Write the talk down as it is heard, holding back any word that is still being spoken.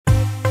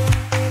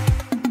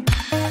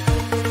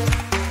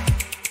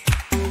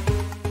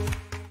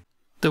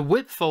The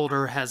WIP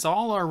folder has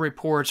all our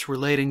reports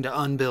relating to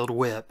unbilled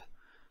WIP.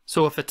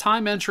 So if a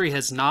time entry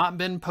has not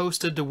been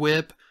posted to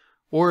WIP,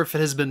 or if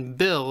it has been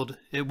billed,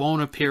 it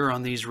won't appear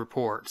on these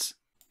reports.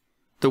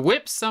 The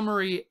WIP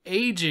Summary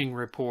aging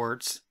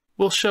reports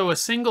will show a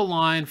single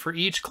line for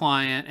each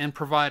client and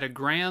provide a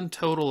grand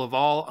total of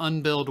all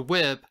unbilled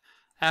WIP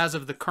as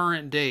of the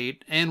current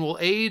date, and will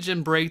age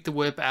and break the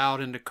WIP out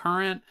into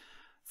current,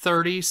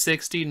 30,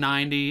 60,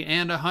 90,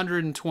 and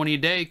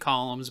 120-day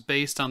columns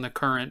based on the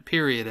current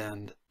period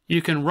end.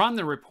 You can run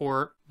the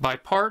report by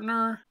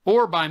partner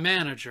or by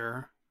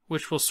manager,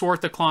 which will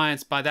sort the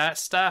clients by that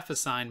staff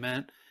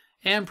assignment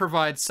and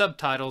provide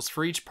subtitles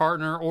for each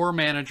partner or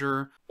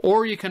manager,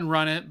 or you can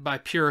run it by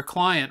pure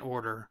client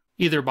order,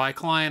 either by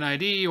client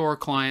ID or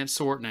client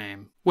sort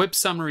name. WIP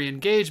Summary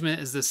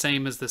Engagement is the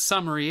same as the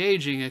Summary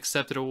Aging,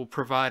 except that it will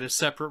provide a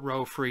separate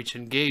row for each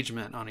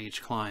engagement on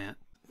each client.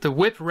 The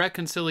WIP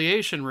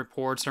Reconciliation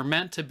reports are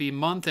meant to be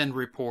month-end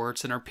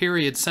reports and are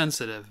period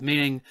sensitive,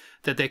 meaning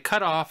that they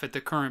cut off at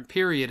the current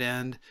period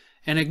end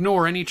and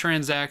ignore any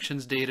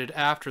transactions dated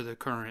after the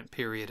current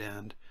period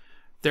end.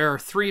 There are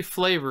 3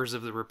 flavors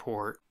of the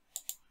report.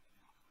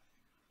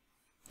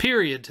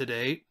 Period to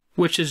date,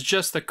 which is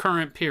just the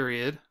current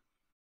period.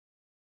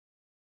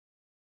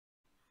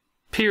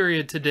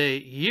 Period to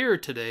date, year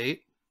to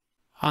date.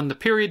 On the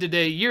period to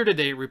date, year to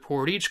date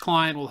report, each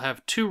client will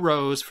have 2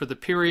 rows for the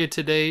period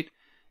to date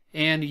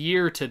and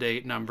year to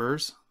date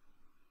numbers.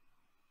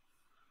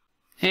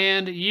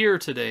 And year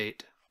to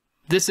date.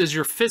 This is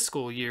your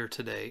fiscal year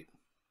to date.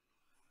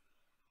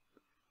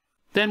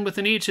 Then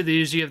within each of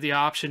these, you have the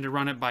option to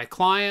run it by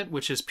client,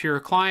 which is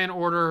pure client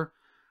order,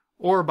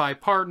 or by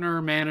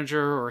partner,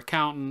 manager, or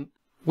accountant.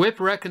 WIP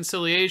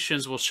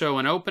reconciliations will show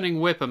an opening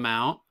WIP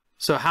amount,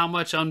 so how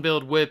much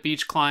unbilled WIP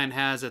each client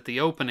has at the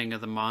opening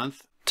of the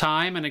month,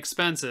 time and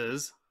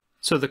expenses,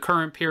 so the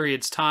current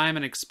period's time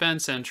and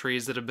expense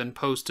entries that have been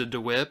posted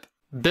to WIP,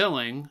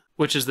 billing,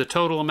 which is the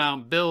total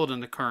amount billed in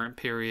the current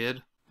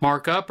period,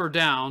 mark up or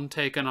down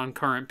taken on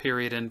current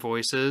period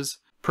invoices,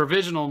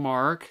 provisional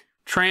mark,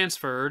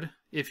 transferred,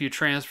 if you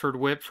transferred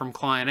WIP from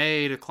client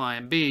A to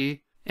client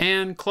B,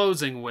 and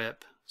closing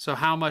WIP, so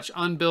how much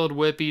unbilled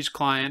WIP each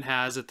client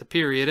has at the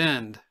period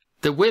end.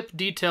 The WIP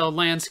Detailed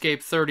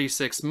Landscape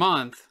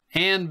 36-month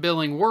and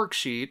Billing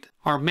Worksheet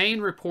are main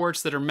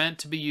reports that are meant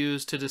to be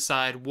used to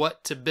decide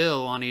what to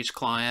bill on each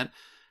client,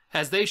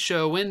 as they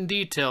show in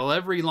detail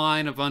every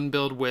line of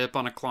unbilled WIP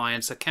on a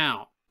client's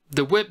account.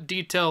 The WIP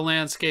Detailed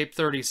Landscape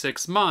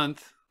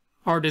 36-month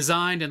are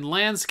designed in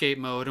landscape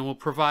mode and will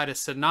provide a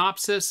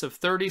synopsis of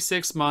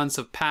 36 months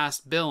of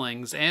past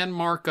billings and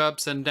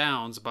markups and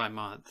downs by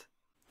month.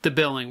 The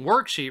Billing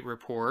Worksheet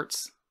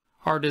reports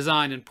are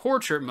designed in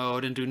portrait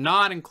mode and do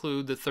not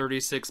include the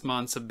 36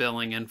 months of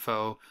billing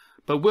info,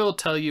 but will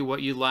tell you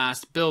what you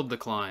last billed the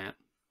client.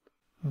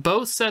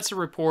 Both sets of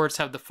reports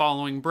have the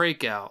following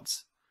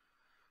breakouts.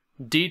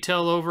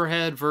 Detail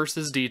overhead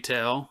versus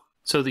detail.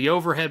 So the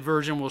overhead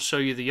version will show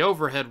you the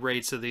overhead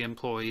rates of the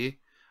employee,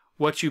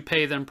 what you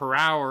pay them per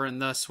hour,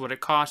 and thus what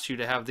it costs you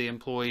to have the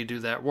employee do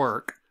that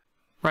work.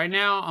 Right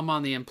now I'm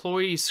on the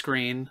employee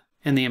screen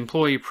in the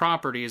employee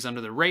properties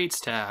under the rates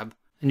tab,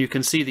 and you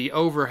can see the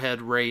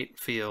overhead rate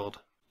field.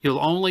 You'll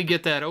only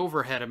get that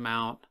overhead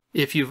amount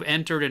if you've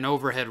entered an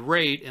overhead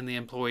rate in the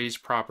Employees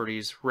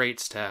Properties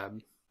Rates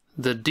tab.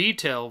 The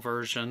detail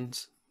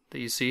versions that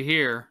you see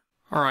here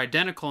are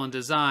identical in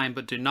design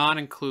but do not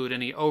include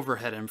any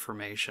overhead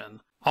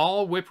information.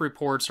 All WIP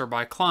reports are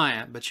by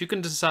client, but you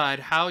can decide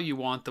how you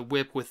want the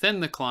WIP within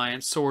the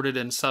client sorted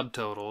and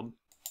subtotaled.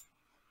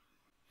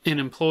 In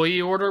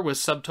employee order with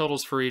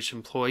subtotals for each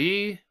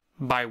employee,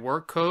 by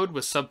work code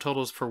with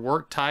subtotals for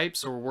work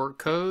types or work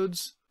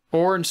codes,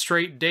 or in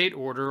straight date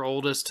order,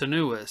 oldest to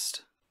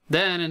newest.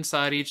 Then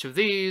inside each of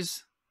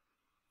these,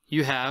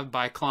 you have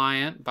by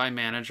client, by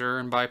manager,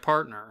 and by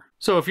partner.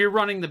 So if you're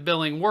running the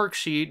billing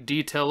worksheet,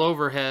 detail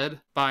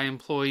overhead, by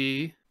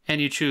employee, and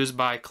you choose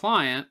by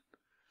client,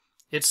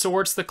 it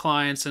sorts the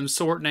clients in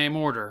sort name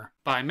order.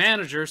 By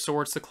manager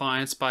sorts the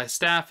clients by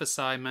staff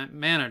assignment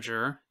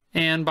manager,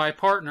 and by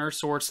partner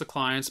sorts the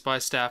clients by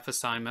staff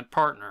assignment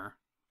partner.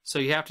 So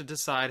you have to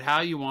decide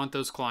how you want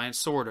those clients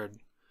sorted.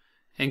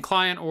 In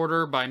client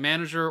order, by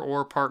manager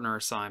or partner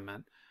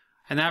assignment.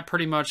 And that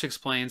pretty much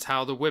explains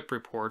how the WIP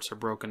reports are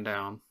broken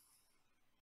down.